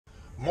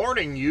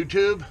Morning,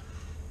 YouTube.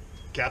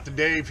 Captain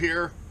Dave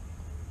here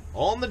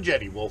on the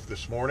JETTYWOLF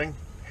this morning,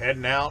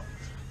 heading out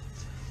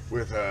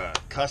with a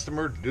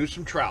customer to do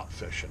some trout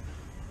fishing.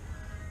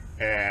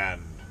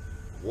 And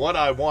what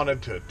I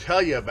wanted to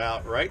tell you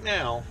about right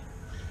now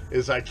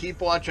is I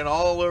keep watching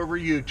all over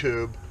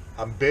YouTube.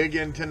 I'm big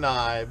into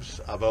knives.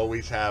 I've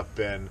always have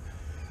been.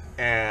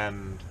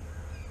 And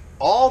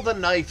all the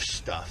knife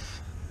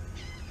stuff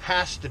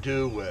has to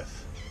do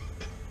with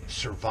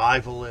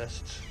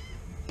survivalists,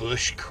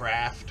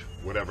 bushcraft,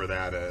 whatever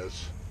that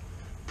is,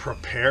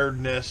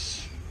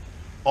 preparedness,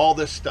 all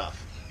this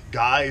stuff.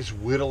 Guys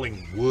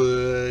whittling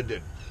wood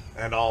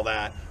and all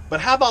that. But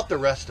how about the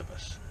rest of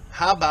us?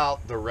 How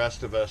about the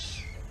rest of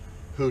us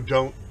who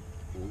don't,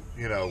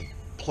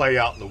 play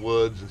out in the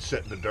woods and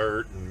sit in the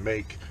dirt and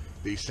make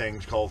these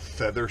things called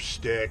feather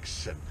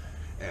sticks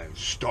and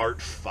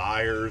start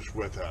fires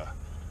with a,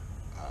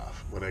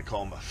 what do they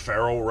call them,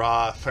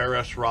 a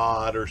ferris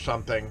rod or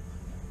something?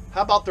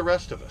 How about the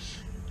rest of us?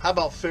 How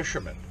about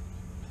fishermen?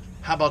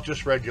 How about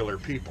just regular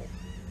people?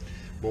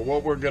 Well,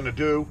 what we're going to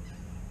do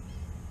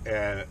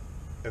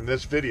in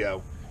this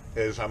video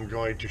is I'm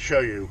going to show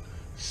you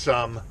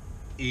some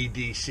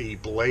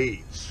EDC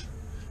blades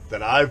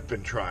that I've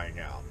been trying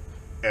out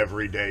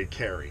everyday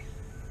carry.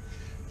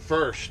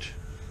 First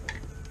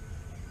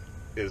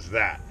is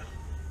that.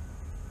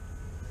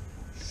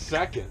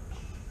 Second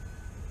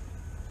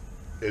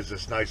is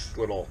this nice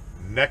little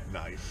neck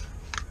knife.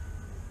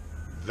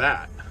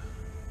 That.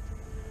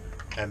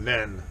 And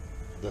then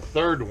the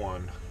third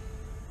one,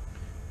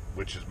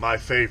 which is my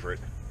favorite,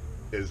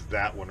 is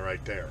that one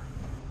right there.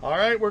 All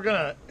right, we're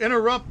gonna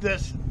interrupt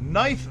this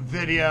knife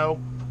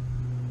video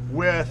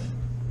with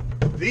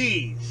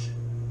these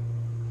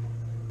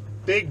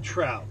big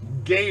trout,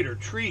 gator,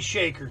 tree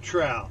shaker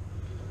trout.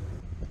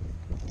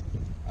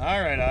 All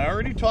right, I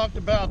already talked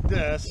about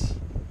this.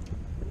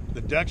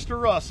 The Dexter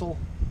Russell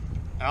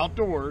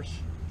Outdoors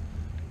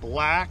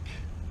black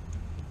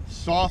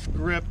soft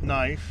grip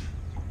knife.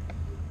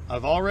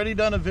 I've already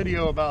done a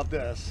video about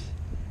this,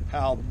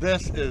 how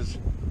this is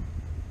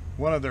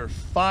one of their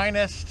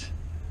finest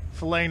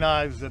fillet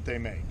knives that they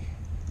make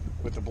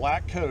with the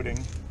black coating.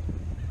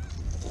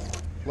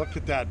 Look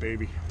at that,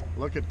 baby.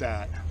 Look at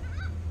that.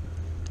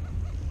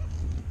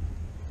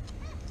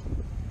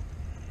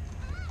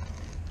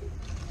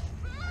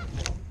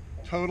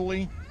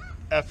 Totally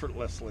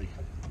effortlessly.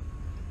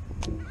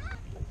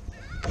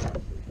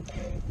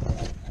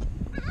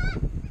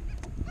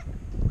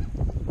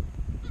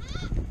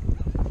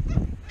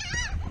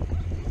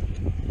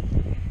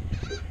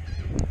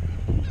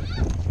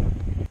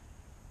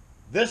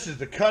 This is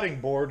the cutting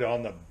board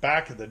on the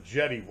back of the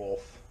JETTYWOLF,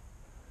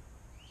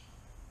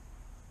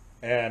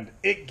 and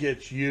it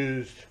gets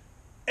used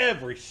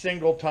every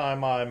single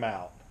time I'm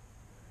out.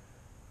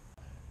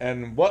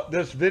 And what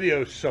this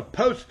video is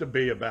supposed to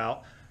be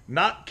about,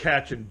 not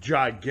catching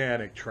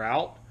gigantic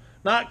trout,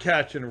 not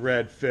catching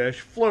redfish,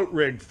 float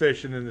rig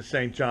fishing in the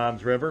St.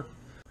 Johns River,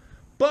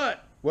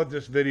 but what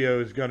this video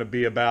is going to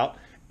be about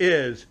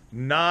is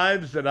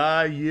knives that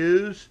I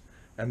use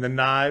and the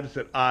knives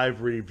that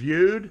I've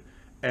reviewed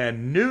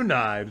and new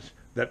knives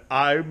that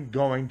I'm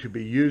going to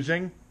be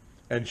using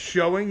and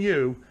showing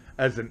you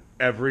as an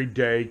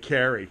everyday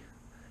carry.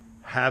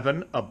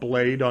 Having a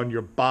blade on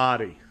your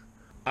body.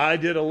 I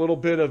did a little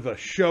bit of a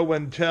show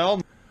and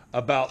tell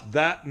about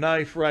that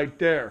knife right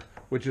there,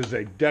 which is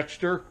a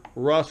Dexter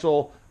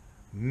Russell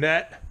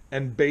net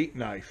and bait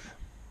knife.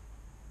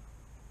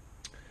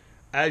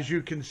 As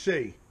you can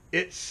see,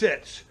 it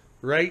sits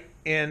right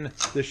in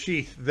the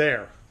sheath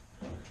there.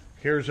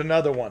 Here's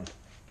another one.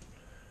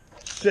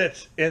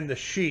 Sits in the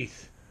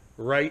sheath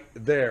right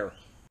there.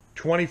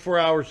 24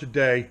 hours a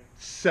day,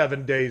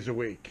 7 days a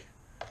week.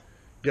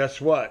 Guess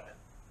what?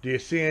 Do you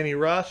see any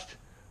rust?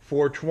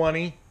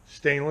 420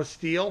 stainless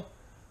steel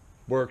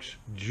works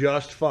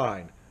just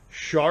fine.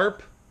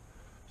 Sharp,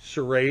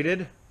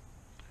 serrated,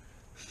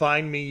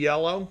 find me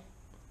yellow.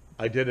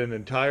 I did an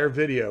entire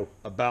video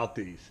about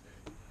these.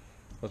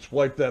 Let's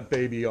wipe that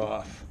baby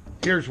off.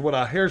 Here's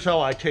how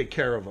I take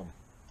care of them.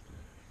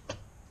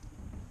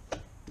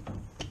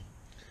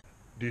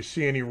 Do you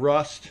see any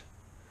rust?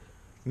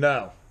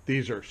 No,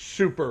 these are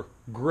super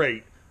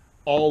great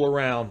all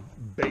around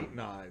bait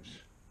knives.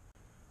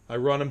 I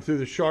run them through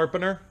the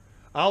sharpener.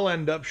 I'll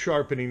end up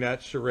sharpening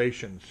that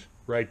serrations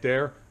right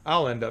there.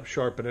 I'll end up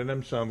sharpening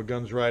them son of a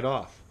guns right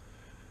off.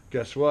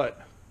 Guess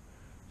what?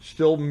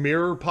 Still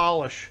mirror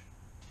polish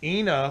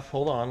enough.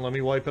 Hold on, let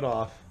me wipe it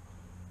off.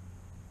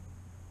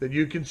 That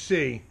you can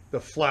see the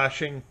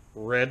flashing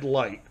red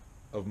light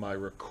of my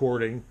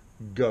recording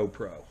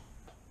GoPro.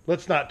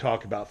 Let's not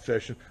talk about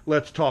fishing.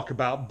 Let's talk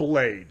about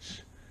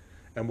blades.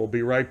 And we'll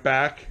be right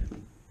back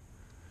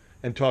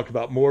and talk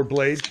about more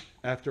blades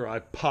after I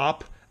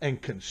pop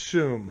and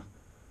consume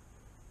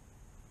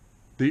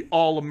the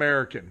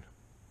all-American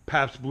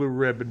Pabst Blue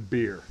Ribbon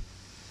beer.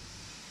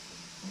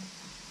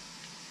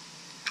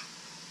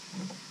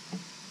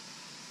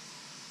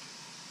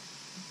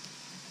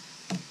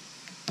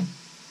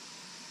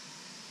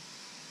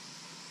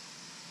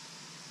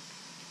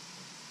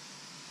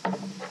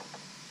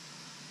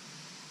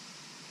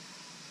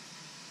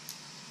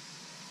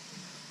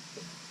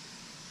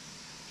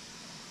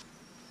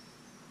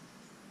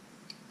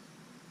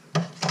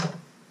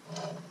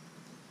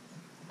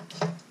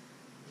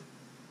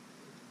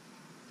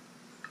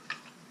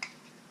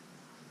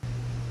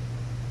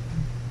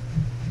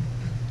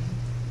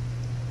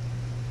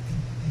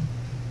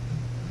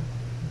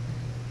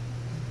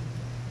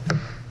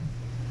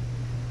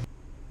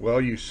 Well,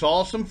 you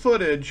saw some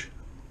footage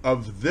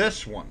of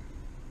this one.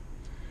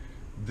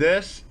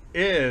 This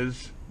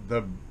is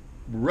the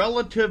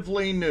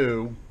relatively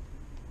new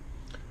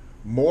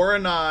Mora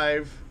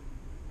knife,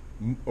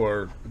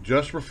 or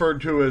just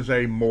referred to as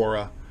a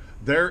Mora.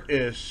 There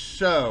is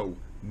so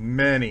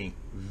many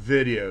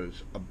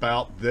videos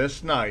about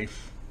this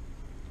knife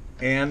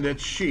and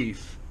its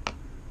sheath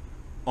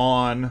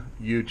on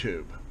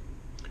YouTube.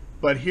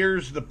 But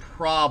here's the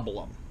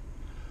problem.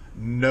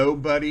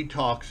 Nobody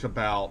talks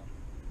about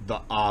the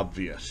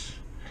obvious.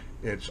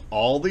 It's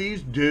all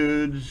these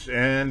dudes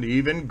and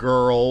even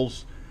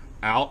girls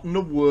out in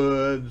the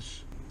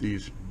woods,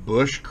 these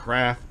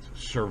bushcraft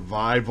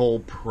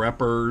survival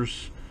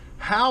preppers.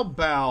 How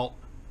about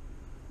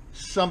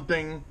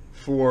something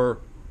for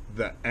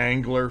the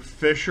angler,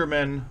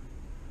 fisherman,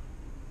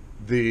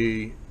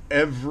 the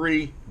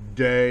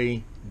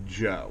everyday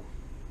Joe?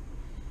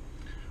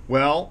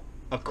 Well,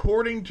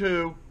 according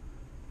to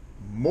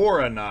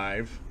Mora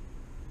Knives,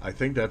 I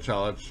think that's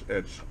how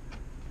it's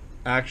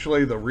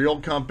actually, the real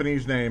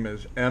company's name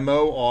is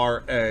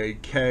MORAKNIV.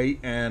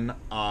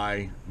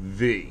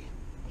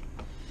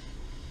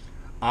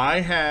 I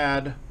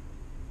had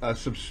a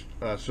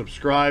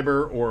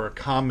subscriber or a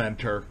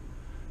commenter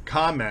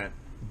comment,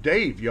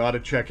 Dave, you ought to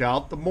check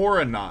out the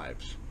Mora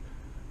Knives.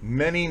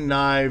 Many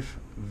knife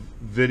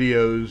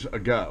videos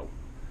ago.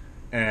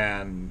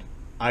 And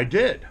I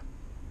did.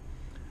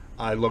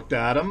 I looked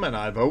at them, and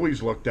I've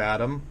always looked at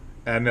them,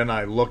 and then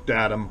I looked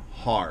at them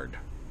hard.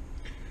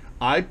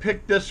 I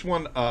picked this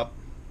one up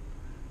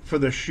for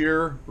the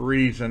sheer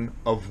reason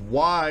of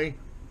why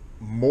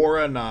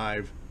Mora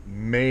Knives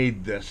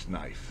made this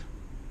knife.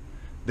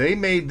 They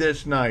made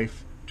this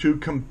knife to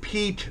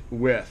compete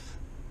with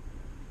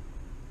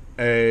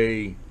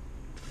a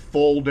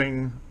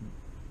folding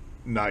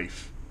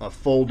knife, a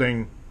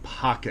folding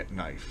pocket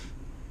knife.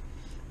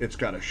 It's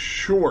got a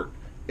short,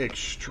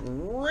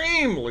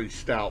 extremely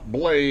stout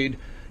blade.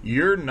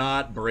 You're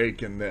not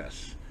breaking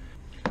this.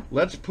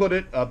 Let's put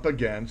it up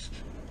against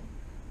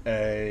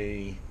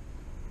I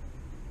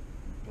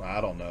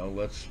don't know,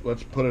 let's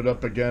put it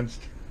up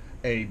against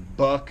a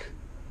buck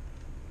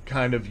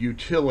kind of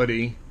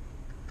utility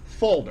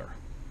folder.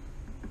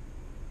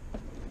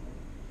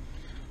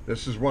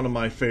 This is one of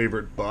my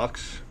favorite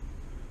bucks.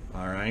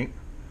 All right,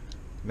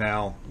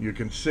 now you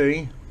can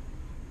see,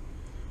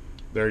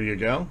 there you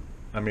go.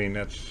 I mean,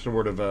 that's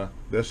sort of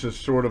this is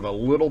sort of a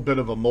little bit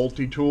of a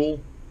multi-tool.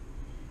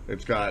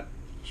 It's got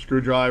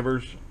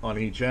screwdrivers on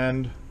each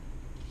end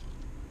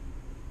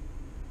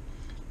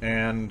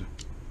and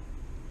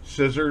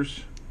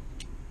scissors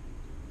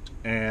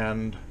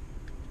and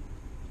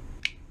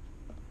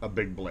a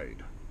big blade.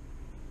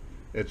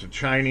 It's a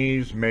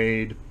Chinese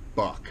made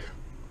buck.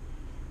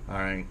 All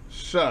right,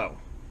 so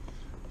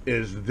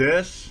is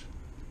this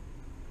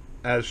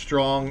as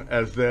strong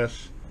as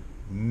this?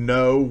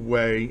 No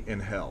way in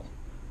hell.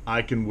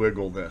 I can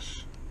wiggle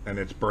this, and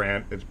it's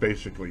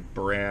basically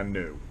brand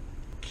new.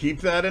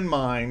 Keep that in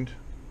mind,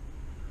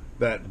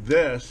 that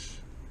this,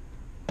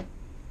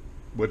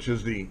 which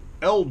is the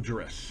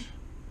Eldris,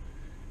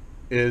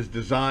 is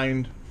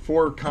designed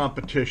for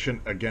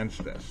competition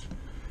against this.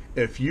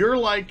 If you're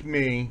like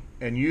me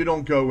and you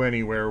don't go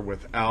anywhere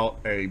without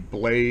a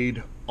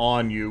blade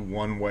on you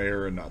one way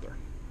or another,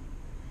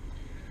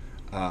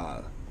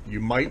 you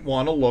might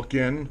want to look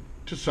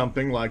into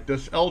something like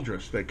this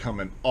Eldris. They come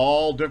in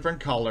all different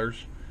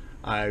colors.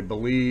 I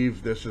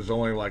believe this is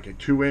only like a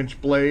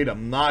 2-inch blade.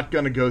 I'm not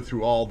going to go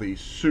through all these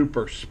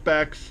super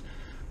specs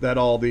that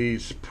all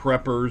these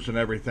preppers and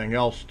everything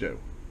else do.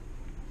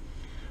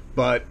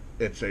 But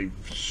it's a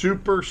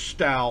super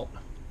stout,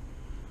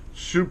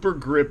 super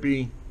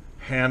grippy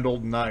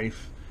handled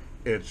knife.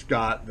 It's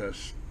got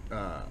this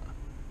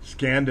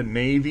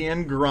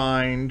Scandinavian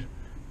grind,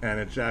 and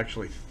it's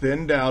actually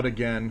thinned out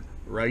again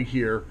right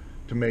here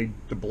to make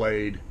the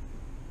blade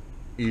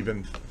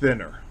even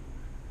thinner.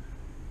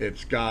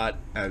 It's got,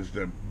 as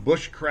the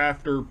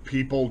bushcrafter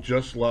people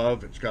just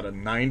love, it's got a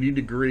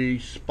 90-degree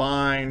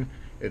spine.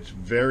 It's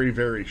very,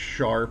 very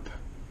sharp.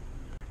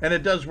 And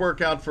it does work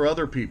out for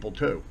other people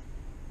too.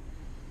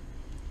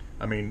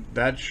 I mean,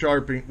 that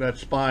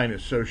spine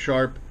is so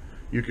sharp,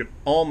 you could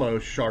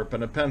almost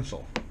sharpen a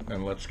pencil.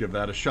 And let's give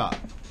that a shot.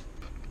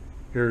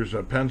 Here's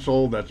a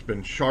pencil that's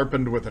been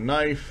sharpened with a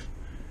knife,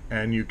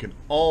 and you can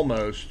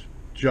almost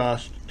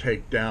just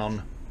take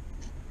down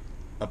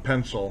a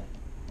pencil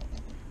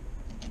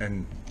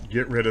and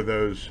get rid of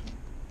those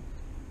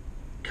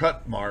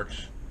cut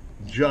marks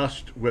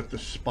just with the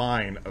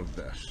spine of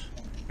this.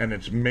 And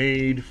it's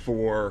made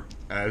for,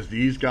 as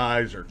these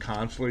guys are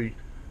constantly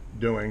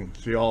doing,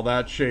 see all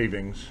that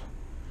shavings,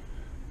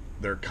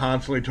 they're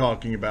constantly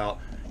talking about,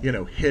 you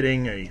know,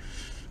 hitting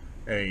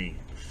a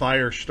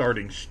fire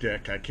starting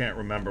stick. I can't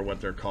remember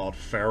what they're called,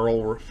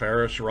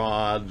 Ferris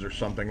rods or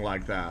something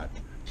like that.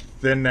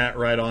 Thin that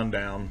right on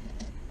down.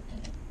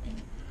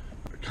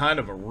 Kind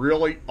of a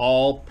really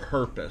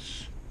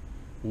all-purpose,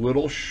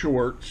 little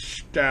short,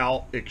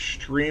 stout,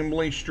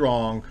 extremely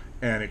strong,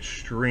 and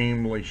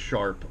extremely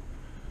sharp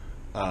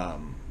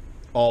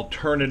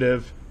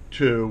alternative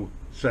to,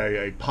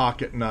 say, a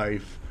pocket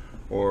knife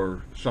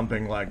or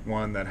something like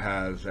one that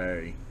has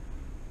a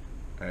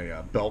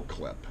belt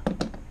clip.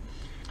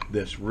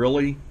 This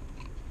really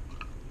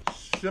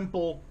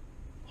simple,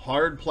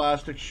 hard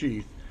plastic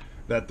sheath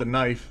that the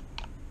knife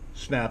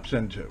snaps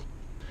into.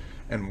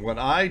 And what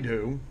I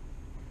do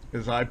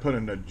is I put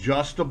an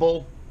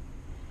adjustable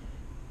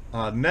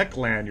neck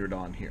lanyard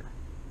on here.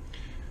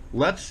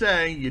 Let's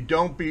say you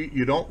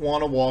don't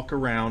want to walk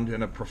around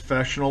in a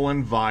professional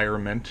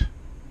environment,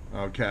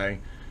 okay?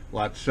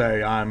 Let's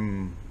say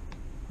I'm,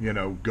 you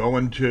know,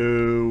 going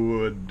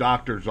to a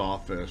doctor's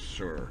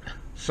office or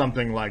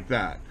something like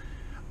that.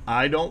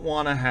 I don't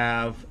want to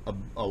have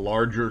a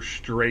larger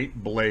straight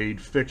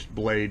blade, fixed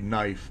blade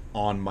knife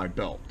on my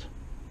belt.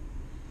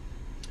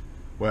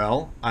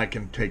 Well, I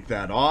can take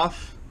that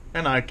off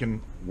and I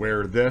can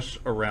wear this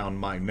around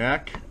my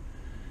neck,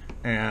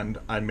 and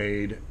I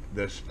made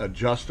this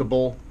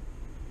adjustable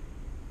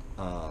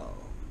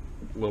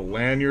little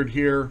lanyard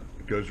here.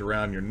 It goes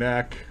around your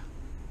neck.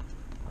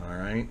 All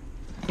right,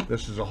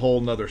 this is a whole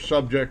nother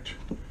subject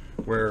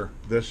where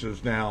this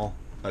is now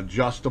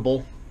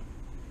adjustable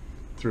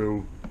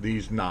through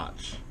these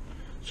knots.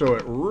 So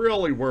it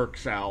really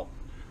works out,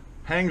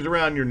 hangs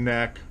around your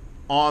neck.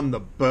 On the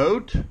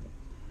boat,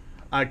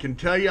 I can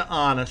tell you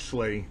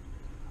honestly,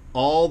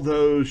 all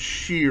those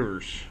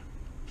shears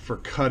for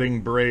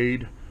cutting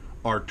braid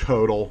are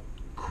total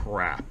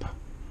crap.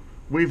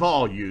 We've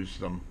all used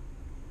them.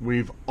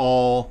 We've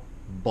all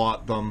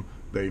bought them.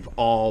 They've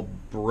all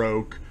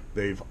broke.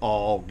 They've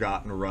all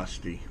gotten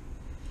rusty.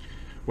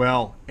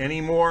 Well,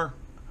 anymore,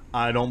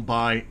 I don't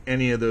buy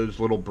any of those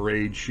little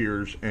braid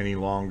shears any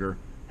longer.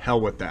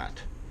 Hell with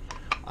that.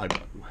 I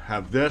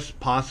have this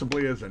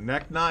possibly as a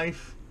neck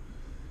knife.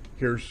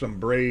 Here's some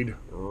braid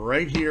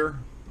right here.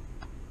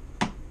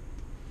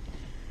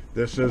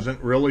 This isn't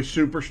really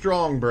super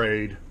strong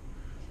braid,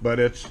 but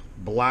it's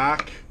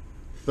black,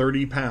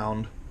 30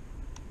 pound,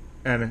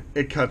 and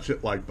it cuts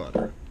it like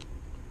butter.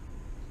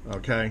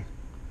 Okay?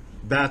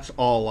 That's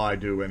all I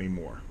do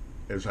anymore,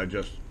 is I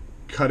just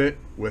cut it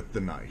with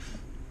the knife.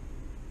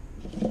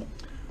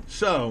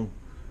 So,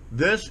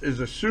 this is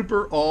a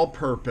super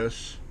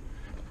all-purpose.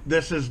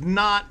 This is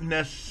not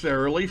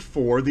necessarily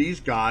for these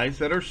guys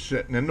that are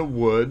sitting in the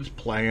woods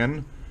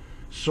playing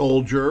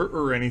soldier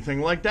or anything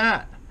like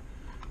that.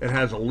 It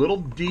has a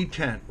little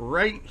detent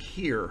right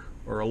here,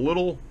 or a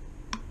little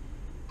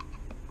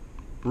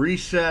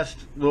recessed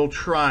little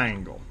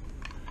triangle,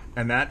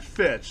 and that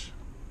fits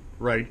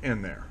right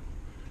in there,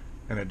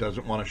 and it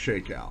doesn't want to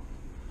shake out.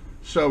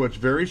 So it's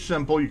very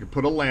simple. You can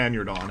put a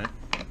lanyard on it,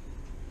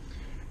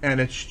 and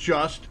it's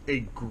just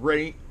a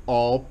great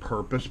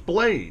all-purpose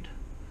blade.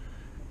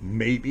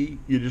 Maybe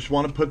you just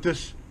want to put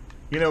this,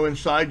 you know,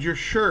 inside your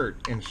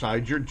shirt,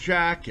 inside your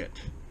jacket.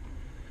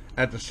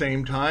 At the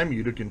same time,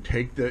 you can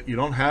take the, you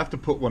don't have to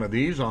put one of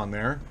these on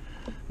there.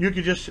 You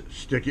could just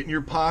stick it in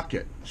your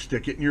pocket,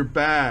 stick it in your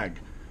bag,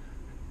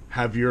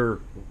 have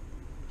your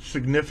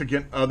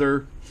significant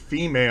other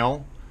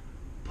female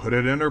put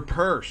it in her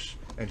purse,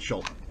 and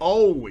she'll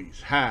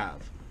always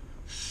have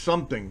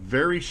something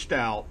very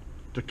stout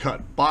to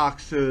cut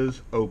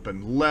boxes,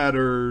 open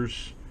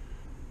letters,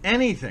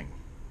 anything.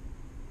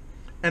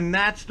 And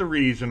that's the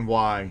reason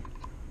why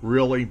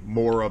really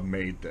Mora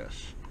made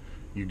this.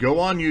 You go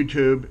on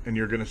YouTube and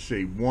you're going to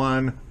see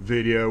one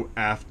video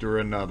after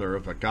another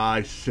of a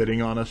guy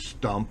sitting on a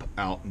stump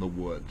out in the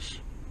woods.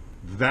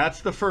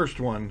 That's the first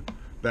one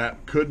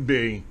that could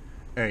be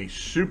a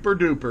super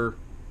duper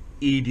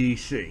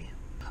EDC.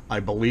 I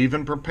believe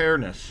in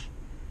preparedness,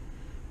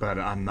 but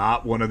I'm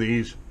not one of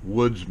these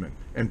woodsmen,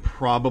 and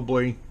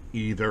probably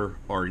either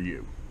are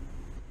you.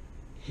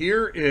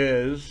 Here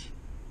is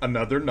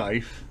another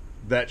knife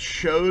that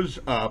shows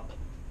up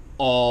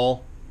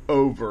all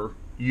over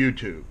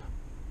YouTube,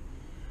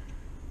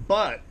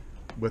 but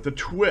with a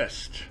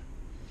twist.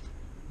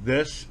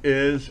 This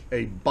is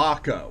a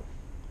Baco.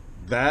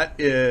 That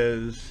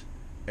is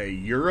a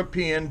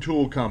European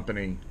tool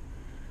company,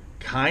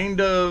 kind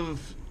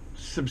of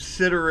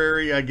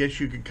subsidiary, I guess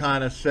you could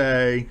kind of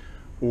say,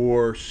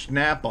 or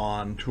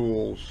Snap-on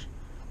Tools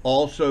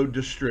also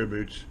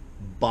distributes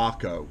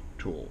Baco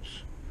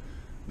tools.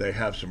 They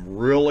have some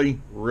really,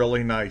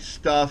 really nice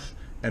stuff,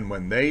 and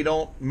when they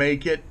don't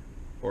make it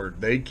or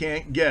they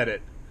can't get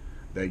it,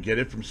 they get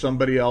it from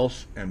somebody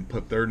else and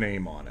put their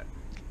name on it.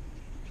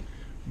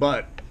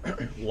 But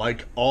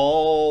like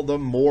all the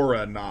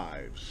Mora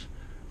knives,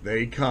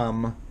 they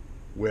come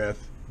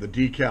with the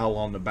decal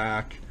on the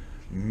back,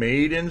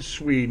 made in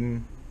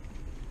Sweden.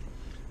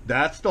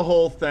 That's the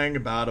whole thing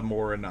about a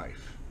Mora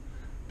knife.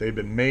 They've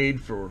been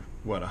made for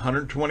what,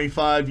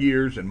 125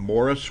 years in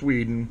Mora,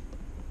 Sweden.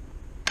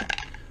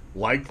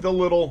 Like the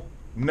little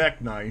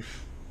neck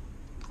knife,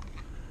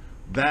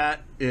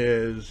 that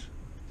is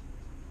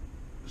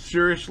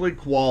seriously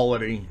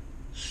quality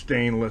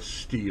stainless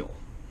steel.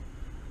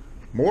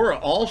 Mora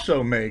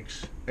also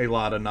makes a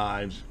lot of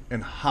knives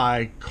in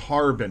high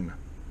carbon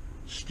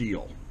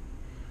steel.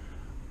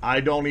 I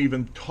don't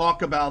even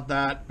talk about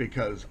that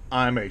because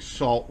I'm a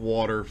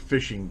saltwater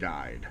fishing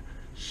guide.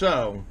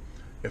 So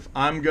if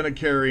I'm going to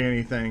carry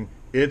anything,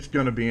 it's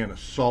going to be in a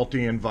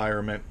salty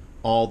environment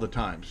all the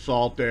time.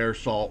 Salt air,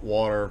 salt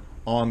water,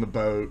 on the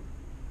boat,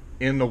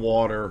 in the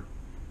water,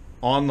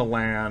 on the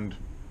land,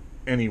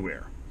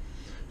 anywhere.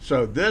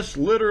 So this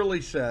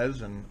literally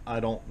says, and I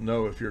don't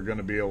know if you're going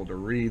to be able to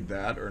read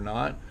that or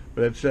not,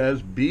 but it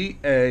says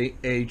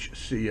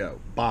BAHCO,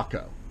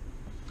 BACO.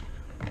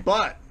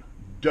 But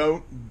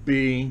don't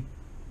be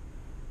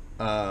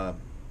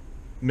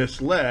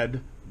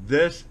misled.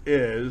 This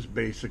is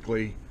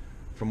basically,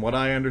 from what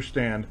I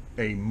understand,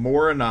 a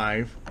Mora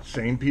knife,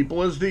 same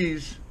people as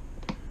these,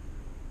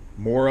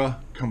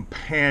 Mora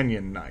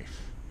companion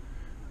knife.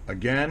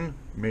 Again,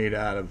 made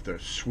out of the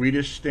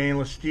Swedish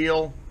stainless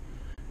steel.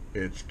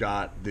 It's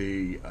got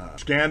the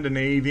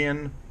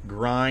Scandinavian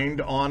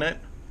grind on it.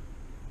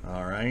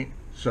 All right,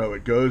 so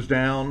it goes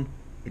down,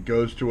 it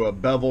goes to a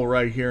bevel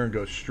right here and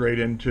goes straight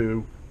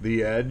into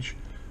the edge.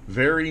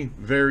 Very,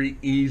 very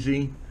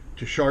easy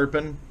to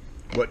sharpen.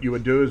 What you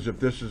would do is, if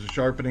this is a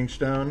sharpening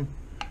stone,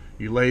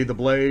 you lay the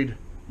blade,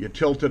 you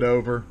tilt it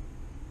over,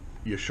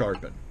 you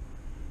sharpen.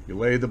 You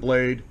lay the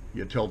blade,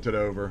 you tilt it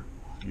over,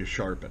 you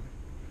sharpen.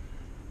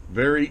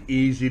 Very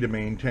easy to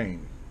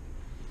maintain.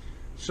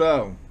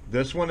 So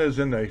this one is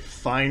in a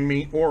Find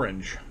Me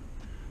Orange.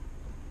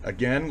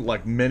 Again,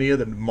 like many of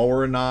the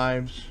Mora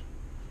knives,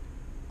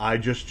 I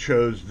just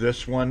chose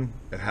this one.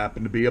 It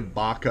happened to be a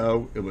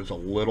BACO. It was a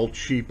little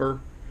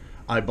cheaper.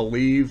 I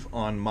believe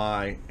on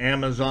my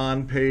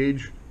Amazon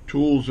page,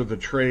 Tools of the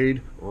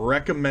Trade,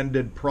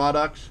 recommended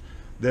products,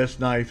 this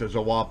knife is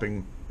a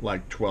whopping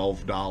like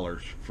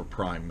 $12 for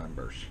Prime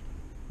members.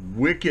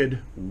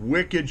 Wicked,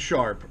 wicked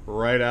sharp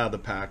right out of the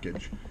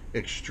package.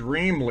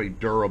 Extremely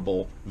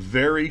durable,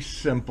 very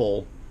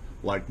simple,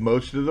 like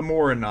most of the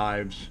Mora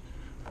knives.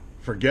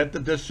 Forget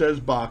that this says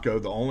BACO.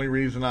 The only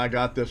reason I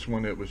got this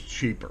one, it was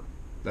cheaper.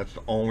 That's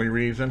the only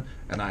reason.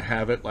 And I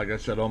have it, like I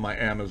said, on my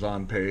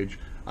Amazon page.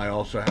 I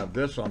also have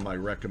this on my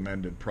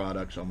recommended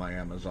products on my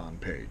Amazon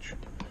page,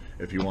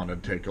 if you want to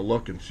take a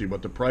look and see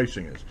what the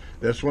pricing is.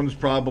 This one's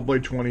probably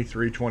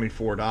 $23,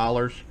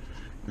 $24.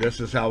 This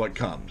is how it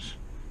comes.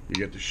 You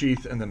get the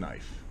sheath and the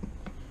knife.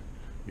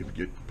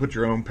 You put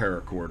your own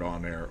paracord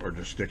on there, or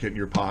just stick it in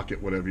your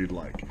pocket, whatever you'd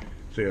like.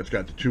 See, it's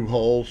got the two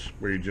holes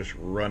where you just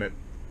run it,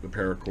 the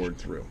paracord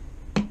through.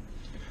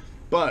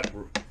 But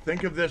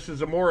think of this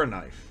as a Mora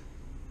knife.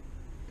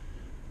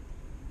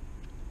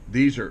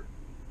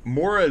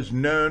 Mora is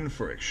known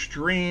for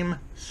extreme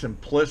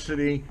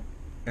simplicity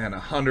and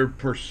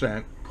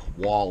 100%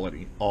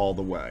 quality all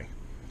the way.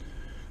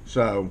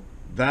 So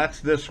that's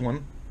this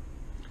one.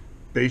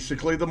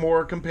 Basically the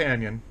Mora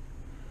companion,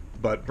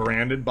 but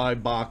branded by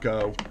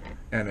BACO,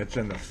 and it's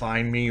in the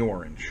Find Me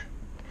Orange.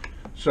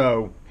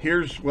 So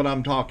here's what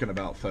I'm talking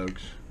about,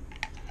 folks.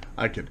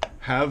 I could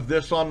have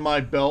this on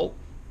my belt,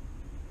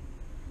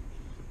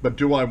 but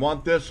do I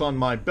want this on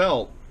my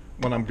belt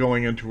when I'm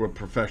going into a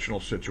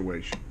professional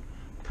situation?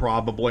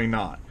 Probably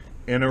not.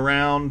 In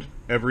around,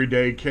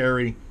 everyday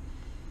carry,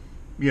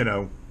 you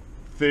know,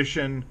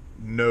 fishing,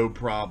 no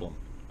problem.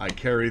 I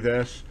carry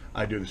this.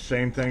 I do the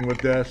same thing with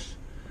this.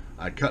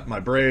 I cut my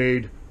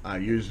braid. I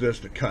use this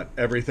to cut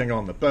everything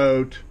on the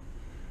boat.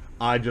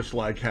 I just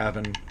like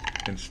having,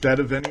 instead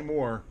of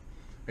anymore,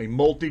 a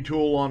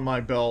multi-tool on my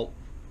belt.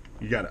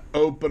 You got to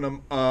open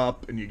them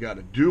up and you got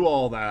to do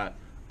all that.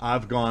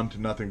 I've gone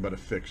to nothing but a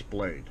fixed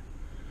blade.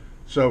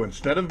 So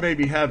instead of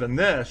maybe having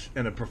this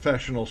in a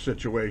professional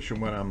situation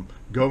when I'm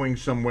going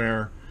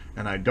somewhere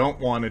and I don't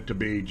want it to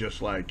be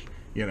just like,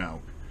 you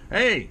know,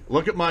 hey,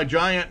 look at my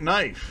giant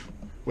knife,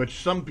 which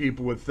some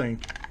people would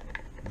think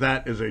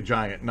that is a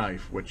giant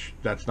knife, which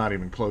that's not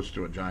even close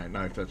to a giant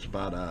knife. That's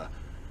about a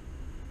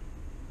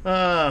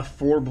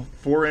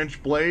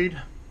 4-inch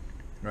blade,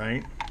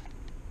 right?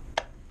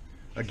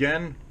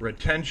 Again,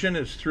 retention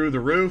is through the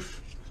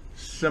roof.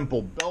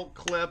 Simple belt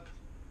clip.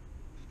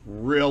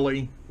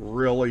 Really,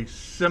 really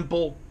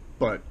simple,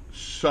 but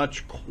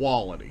such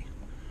quality.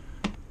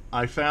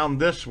 I found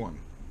this one.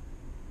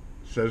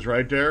 It says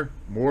right there,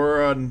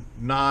 Mora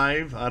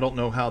Knives. I don't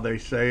know how they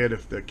say it,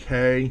 if the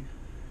K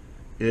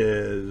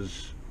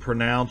is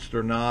pronounced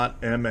or not.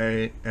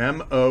 Morakniv.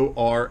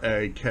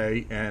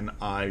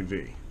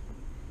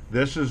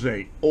 This is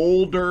a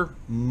older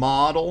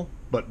model,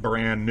 but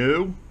brand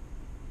new.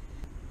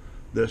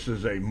 This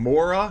is a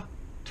Mora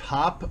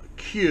Top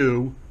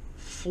Q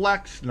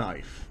flex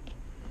knife.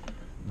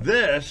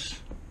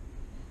 This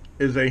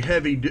is a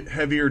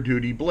heavier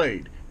duty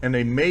blade, and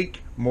they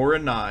make Mora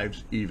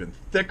knives even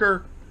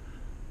thicker.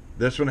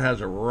 This one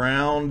has a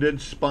rounded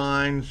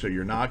spine, so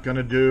you're not going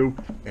to do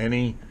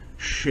any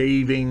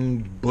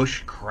shaving,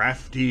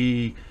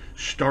 bushcrafty,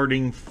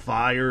 starting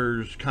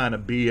fires kind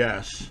of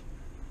BS.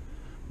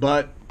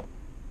 But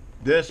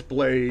this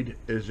blade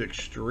is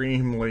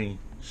extremely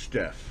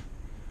stiff.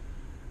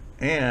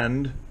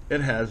 And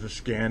it has a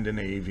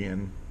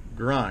Scandinavian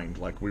grind.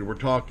 Like we were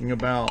talking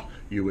about,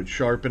 you would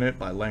sharpen it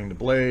by laying the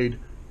blade,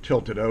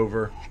 tilt it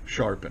over,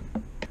 sharpen.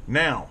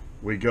 Now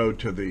we go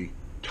to the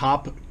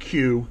Top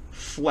Q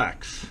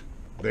Flex.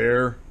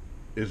 There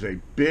is a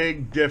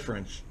big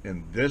difference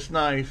in this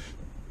knife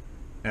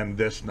and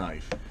this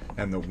knife.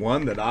 And the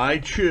one that I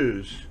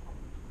choose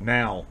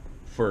now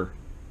for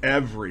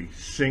every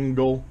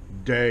single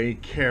day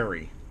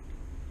carry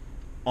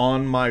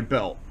on my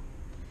belt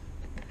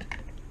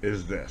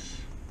is this.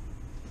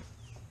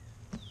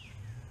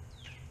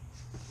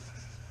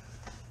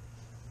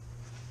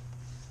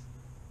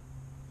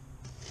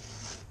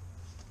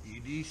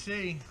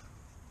 EDC.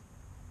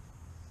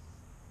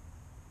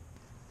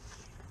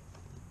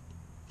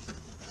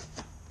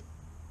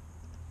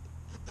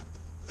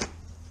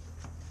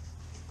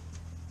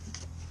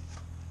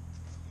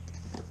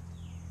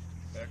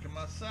 Back on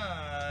my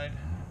side.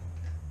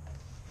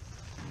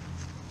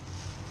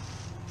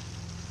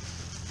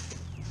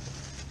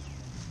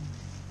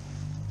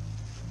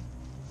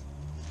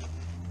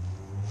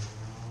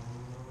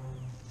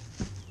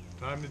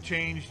 Time to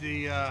change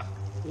the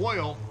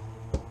oil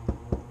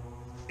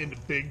into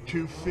big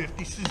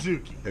 250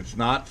 Suzuki. It's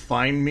not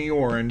Find Me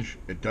Orange.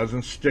 It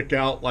doesn't stick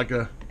out like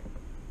a,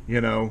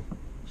 you know,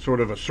 sort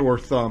of a sore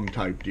thumb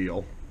type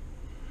deal.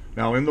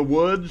 Now in the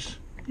woods,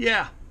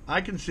 yeah, I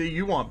can see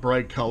you want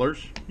bright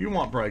colors. You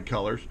want bright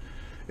colors.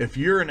 If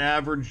you're an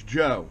average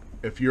Joe,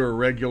 if you're a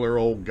regular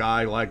old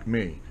guy like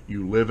me,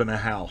 you live in a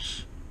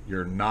house,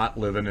 you're not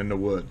living in the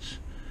woods,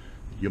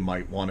 you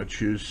might want to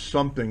choose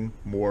something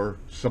more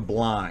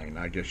sublime,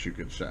 I guess you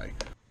could say.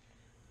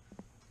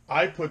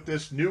 I put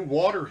this new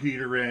water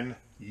heater in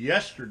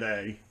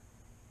yesterday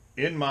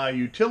in my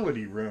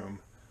utility room.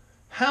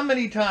 How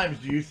many times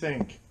do you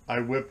think I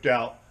whipped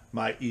out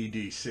my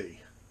EDC?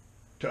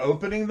 To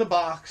opening the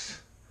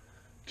box,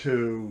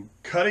 to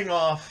cutting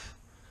off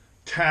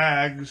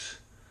tags,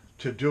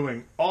 to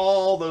doing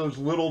all those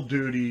little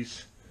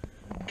duties,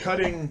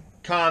 cutting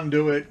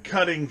conduit,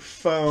 cutting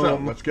foam. So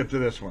let's get to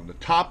this one, the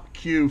Top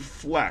Q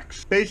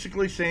Flex.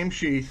 Basically same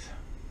sheath,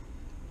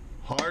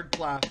 hard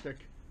plastic,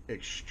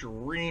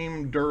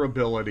 extreme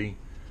durability.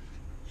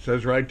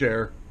 Says right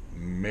there,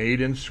 made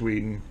in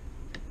Sweden.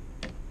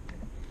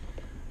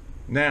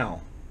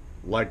 Now,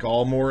 like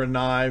all Mora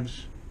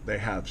knives, they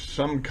have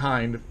some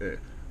kind of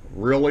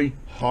really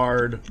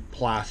hard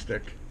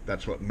plastic.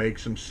 That's what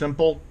makes them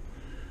simple.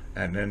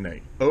 And then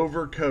they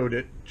overcoat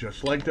it,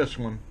 just like this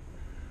one,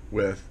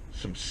 with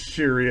some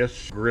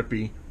serious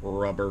grippy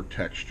rubber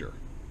texture.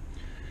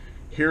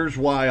 Here's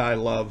why I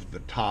love the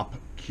Top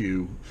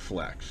Q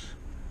Flex.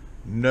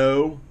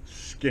 No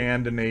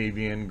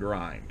Scandinavian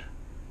grind,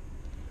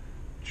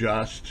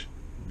 just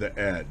the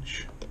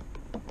edge.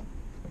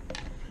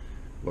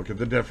 Look at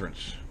the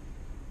difference.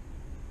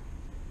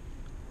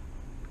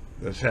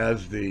 This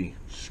has the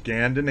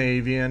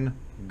Scandinavian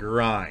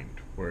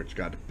grind, where it's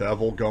got a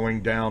bevel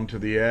going down to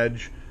the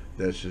edge.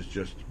 This is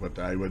just what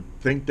I would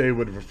think they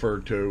would refer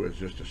to as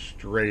just a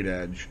straight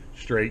edge,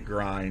 straight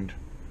grind.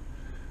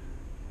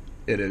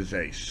 It is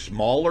a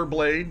smaller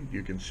blade.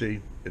 You can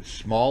see it's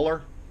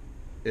smaller,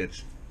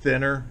 it's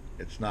thinner,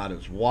 it's not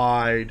as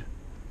wide.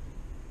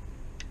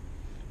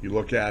 You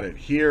look at it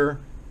here,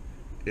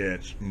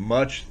 it's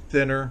much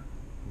thinner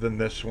than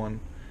this one.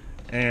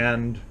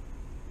 And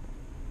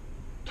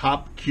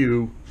Top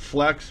Q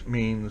Flex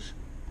means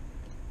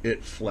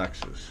it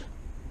flexes.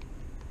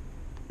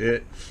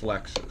 It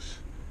flexes.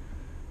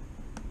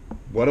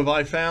 What have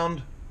I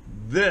found?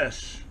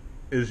 This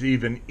is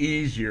even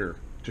easier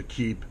to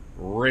keep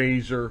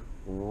razor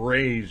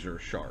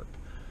sharp.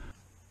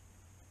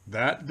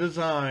 That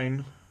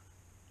design,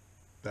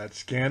 that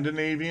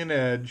Scandinavian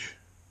edge,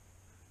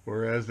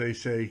 or as they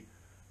say,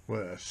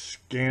 what a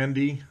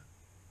Scandi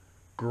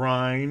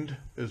grind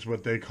is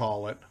what they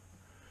call it.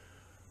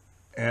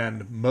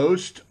 And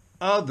most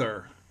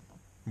other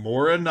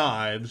Mora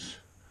knives,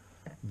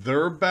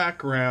 their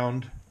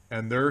background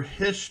and their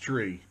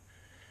history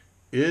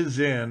is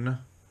in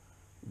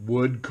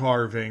wood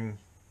carving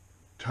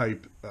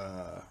type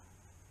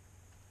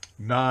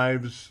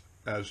knives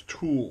as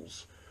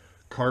tools,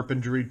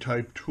 carpentry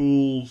type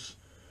tools.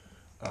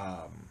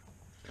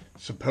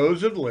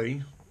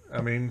 Supposedly,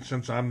 I mean,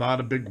 since I'm not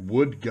a big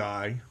wood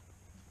guy,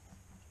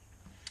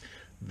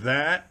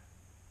 that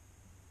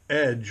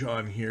edge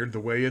on here, the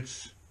way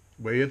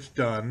it's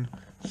done,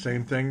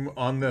 same thing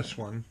on this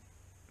one,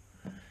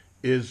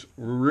 is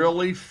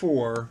really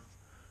for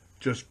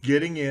just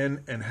getting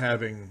in and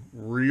having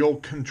real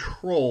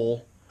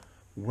control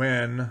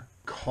when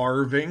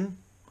carving.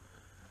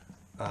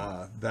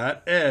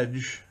 That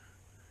edge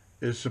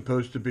is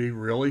supposed to be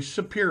really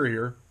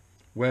superior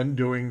when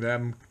doing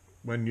them,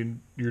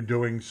 when you're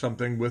doing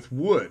something with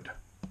wood,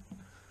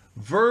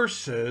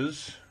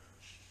 versus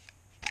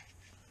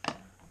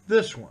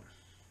this one.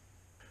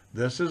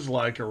 This is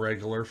like a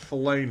regular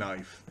fillet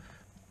knife.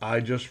 I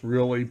just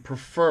really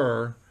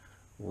prefer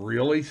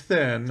really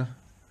thin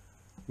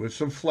with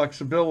some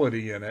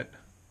flexibility in it.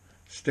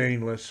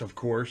 Stainless, of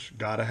course,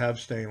 gotta have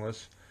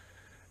stainless.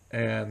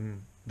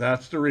 And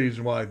that's the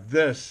reason why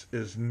this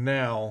is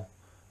now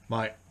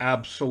my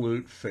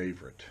absolute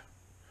favorite.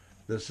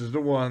 This is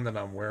the one that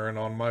I'm wearing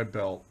on my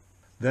belt.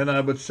 Then I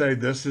would say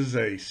this is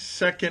a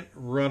second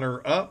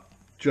runner-up,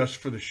 just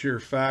for the sheer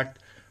fact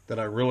that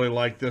I really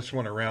like this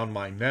one around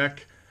my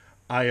neck.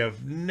 I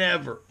have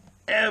never,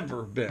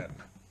 ever been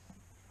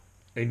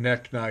a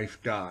neck knife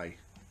guy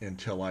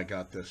until I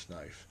got this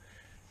knife.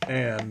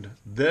 And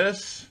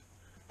this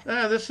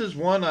is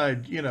one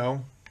I'd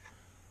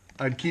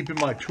keep in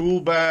my tool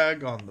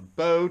bag on the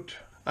boat.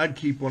 I'd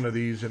keep one of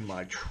these in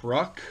my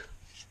truck.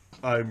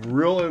 I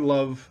really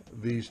love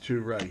these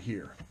two right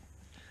here.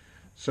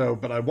 So,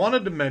 but I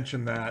wanted to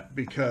mention that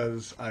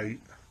because I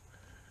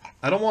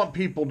don't want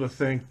people to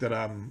think that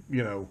I'm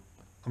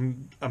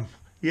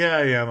yeah,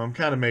 I am. I'm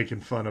kind of making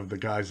fun of the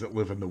guys that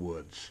live in the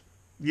woods.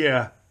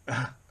 Yeah,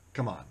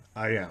 come on,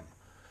 I am.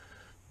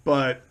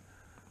 But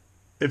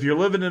if you're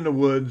living in the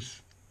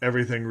woods,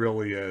 everything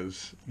really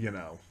is,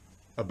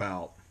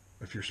 about,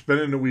 if you're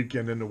spending the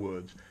weekend in the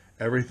woods,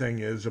 everything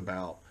is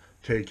about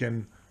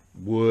taking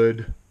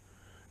wood,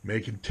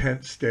 making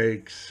tent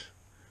stakes,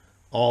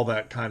 all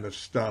that kind of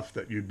stuff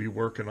that you'd be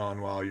working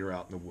on while you're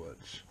out in the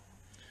woods.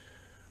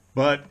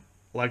 But,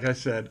 like I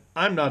said,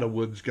 I'm not a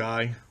woods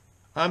guy.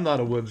 I'm not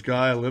a woods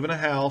guy. I live in a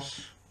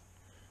house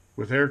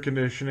with air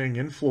conditioning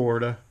in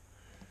Florida.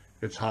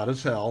 It's hot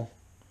as hell.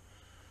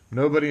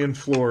 Nobody in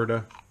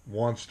Florida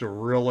wants to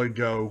really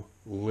go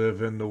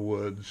live in the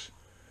woods.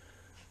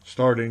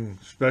 Starting,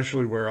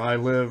 especially where I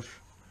live,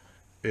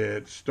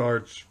 it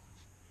starts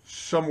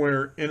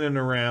somewhere in and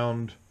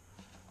around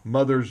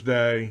Mother's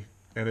Day,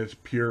 and it's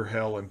pure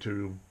hell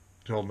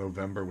till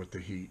November with the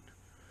heat.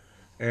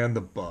 And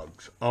the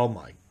bugs. Oh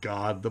my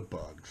God, the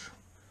bugs.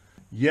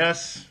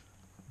 Yes,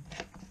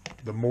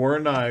 the Mora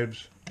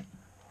Knives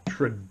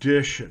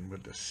tradition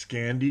with the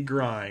Scandi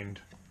grind,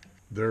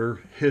 their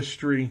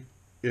history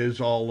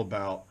is all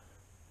about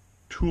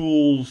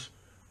tools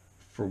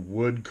for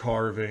wood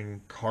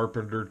carving,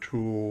 carpenter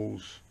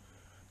tools,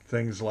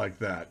 things like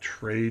that,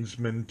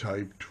 tradesman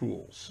type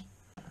tools.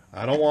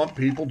 I don't want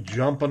people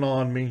jumping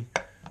on me.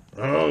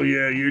 Oh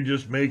yeah, you're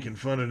just making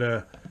fun of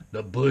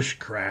the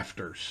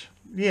bushcrafters.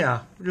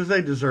 Yeah, because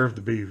they deserve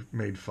to be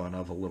made fun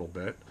of a little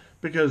bit,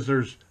 because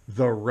there's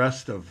the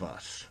rest of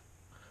us.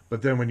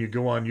 But then when you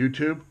go on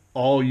YouTube,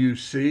 all you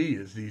see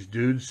is these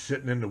dudes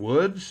sitting in the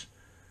woods.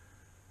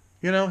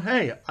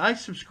 Hey, I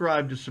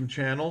subscribe to some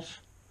channels,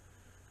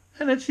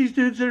 and it's these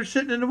dudes that are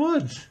sitting in the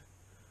woods.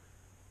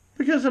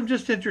 Because I'm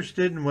just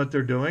interested in what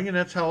they're doing, and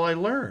that's how I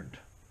learned,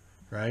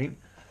 right?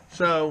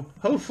 So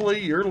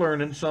hopefully you're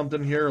learning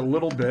something here a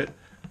little bit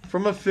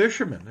from a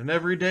fisherman, an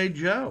everyday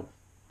Joe,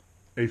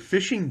 a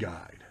fishing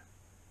guide,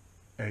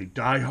 a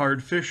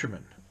diehard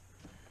fisherman.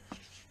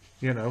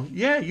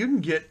 Yeah, you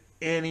can get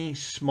any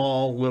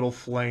small little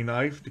fillet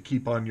knife to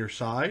keep on your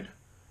side,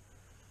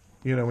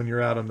 when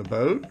you're out on the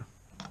boat.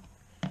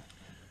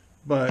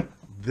 But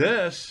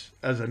this,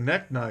 as a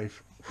neck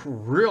knife,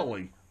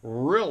 really,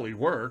 really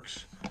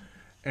works.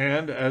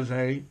 And as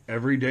a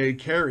everyday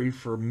carry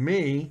for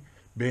me,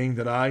 being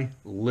that I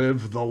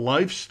live the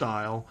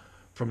lifestyle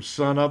from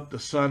sun up to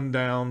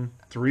sundown,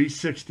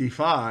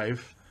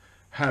 365,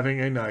 having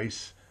a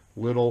nice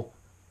little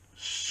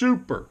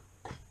super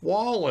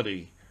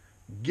quality,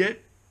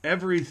 get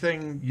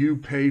everything you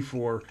pay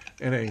for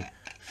in a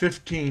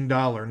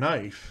 $15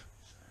 knife.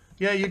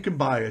 Yeah, you can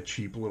buy a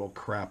cheap little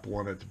crap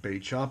one at the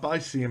bait shop. I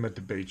see them at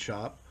the bait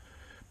shop.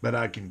 But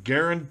I can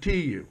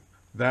guarantee you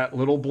that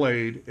little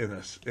blade in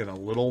a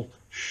little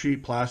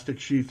plastic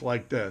sheath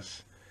like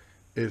this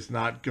is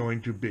not going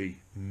to be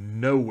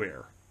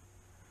nowhere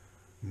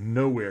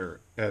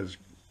as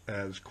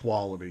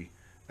quality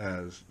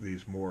as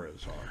these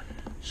Moras are.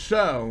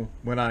 So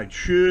when I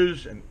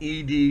choose an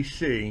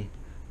EDC,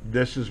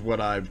 this is what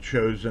I've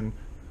chosen.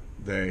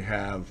 They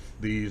have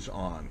these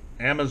on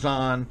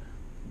Amazon.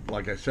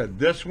 Like I said,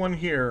 this one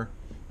here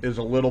is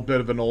a little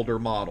bit of an older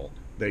model.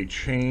 They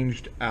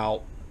changed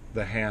out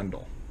the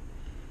handle.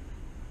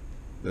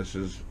 This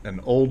is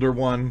an older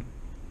one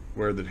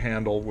where the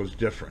handle was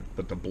different,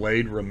 but the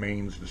blade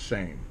remains the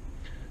same.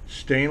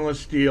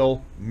 Stainless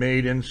steel,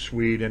 made in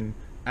Sweden,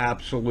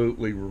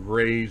 absolutely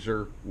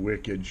razor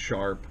wicked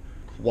sharp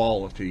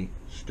quality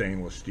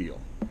stainless steel.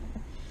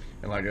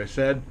 And like I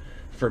said,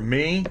 for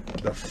me,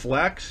 the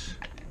flex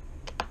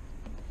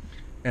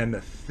and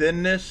the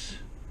thinness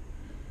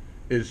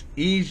is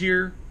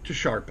easier to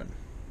sharpen.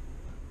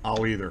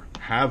 I'll either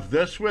have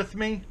this with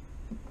me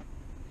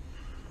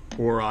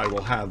or I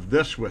will have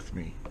this with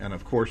me. And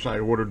of course I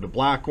ordered the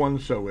black one,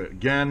 so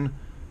again,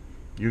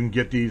 you can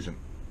get these in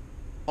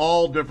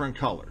all different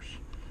colors.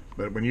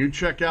 But when you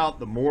check out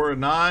the Mora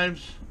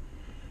Knives,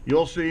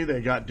 you'll see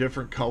they got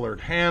different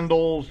colored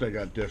handles, they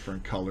got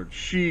different colored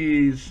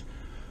sheaths,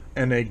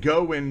 and they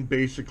go in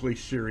basically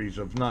series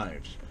of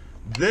knives.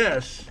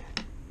 This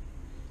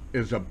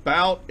is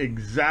about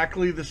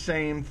exactly the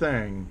same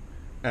thing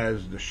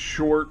as the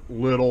short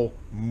little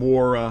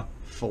Mora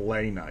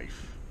fillet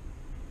knife.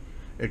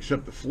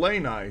 Except the fillet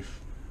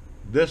knife,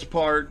 this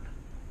part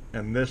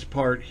and this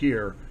part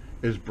here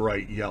is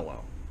bright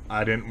yellow.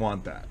 I didn't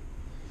want that.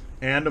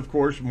 And of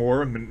course,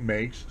 Mora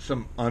makes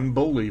some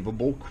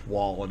unbelievable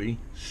quality,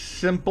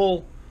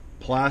 simple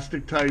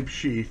plastic type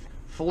sheath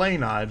fillet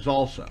knives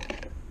also.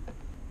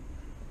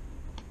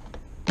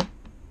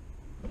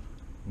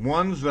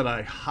 Ones that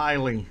I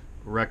highly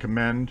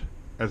recommend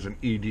as an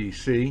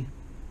EDC.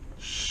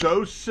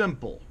 So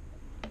simple,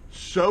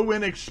 so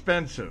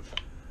inexpensive.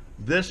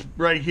 This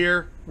right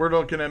here, we're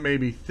looking at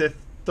maybe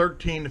 $13 to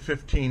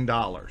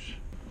 $15.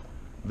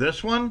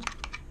 This one,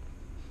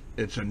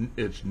 it's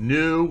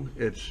new,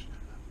 it's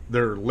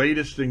their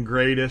latest and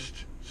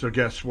greatest, so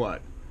guess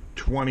what?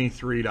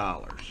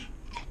 $23.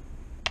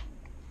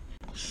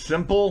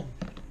 Simple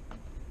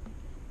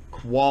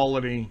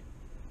quality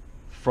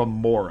from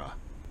Mora.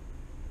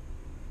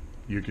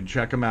 You can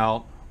check them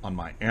out on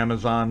my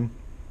Amazon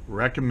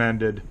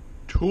recommended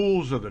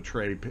tools of the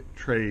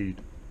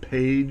trade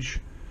page.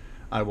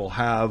 I will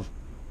have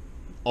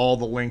all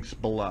the links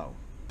below.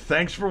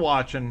 Thanks for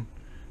watching.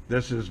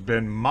 This has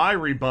been my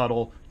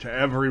rebuttal to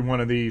every one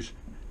of these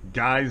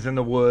guys in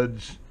the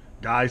woods,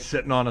 guys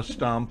sitting on a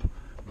stump,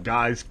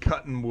 guys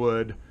cutting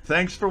wood.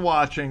 Thanks for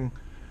watching.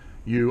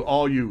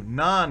 All you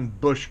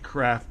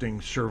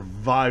non-bushcrafting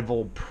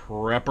survival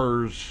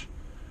preppers,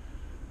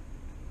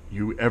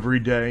 you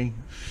everyday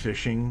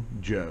fishing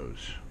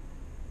Joes.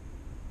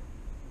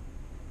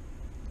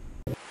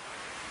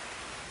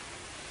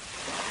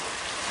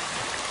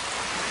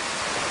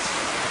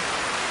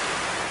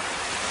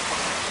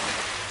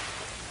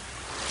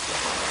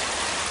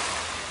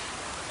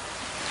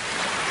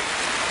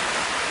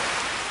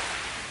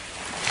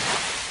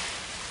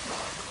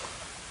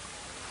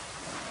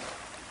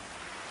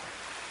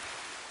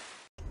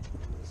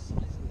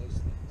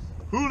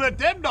 Who let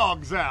them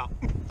dogs out?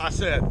 I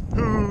said,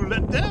 who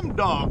let them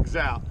dogs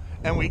out?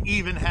 And we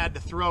even had to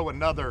throw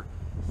another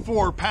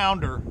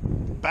 4-pounder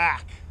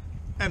back.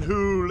 And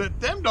who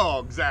let them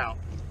dogs out?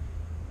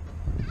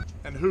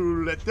 And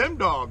who let them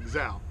dogs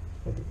out?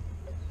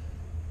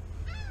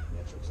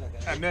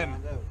 And then,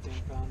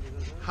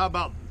 how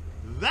about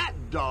that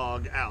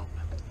dog out?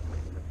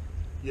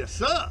 Yes,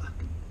 sir.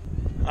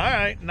 All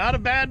right, not a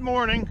bad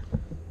morning.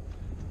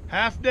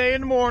 Half day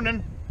in the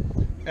morning.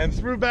 And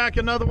threw back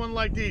another one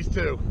like these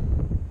two.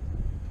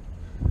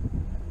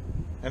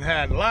 And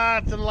had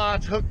lots and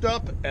lots hooked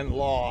up and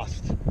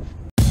lost.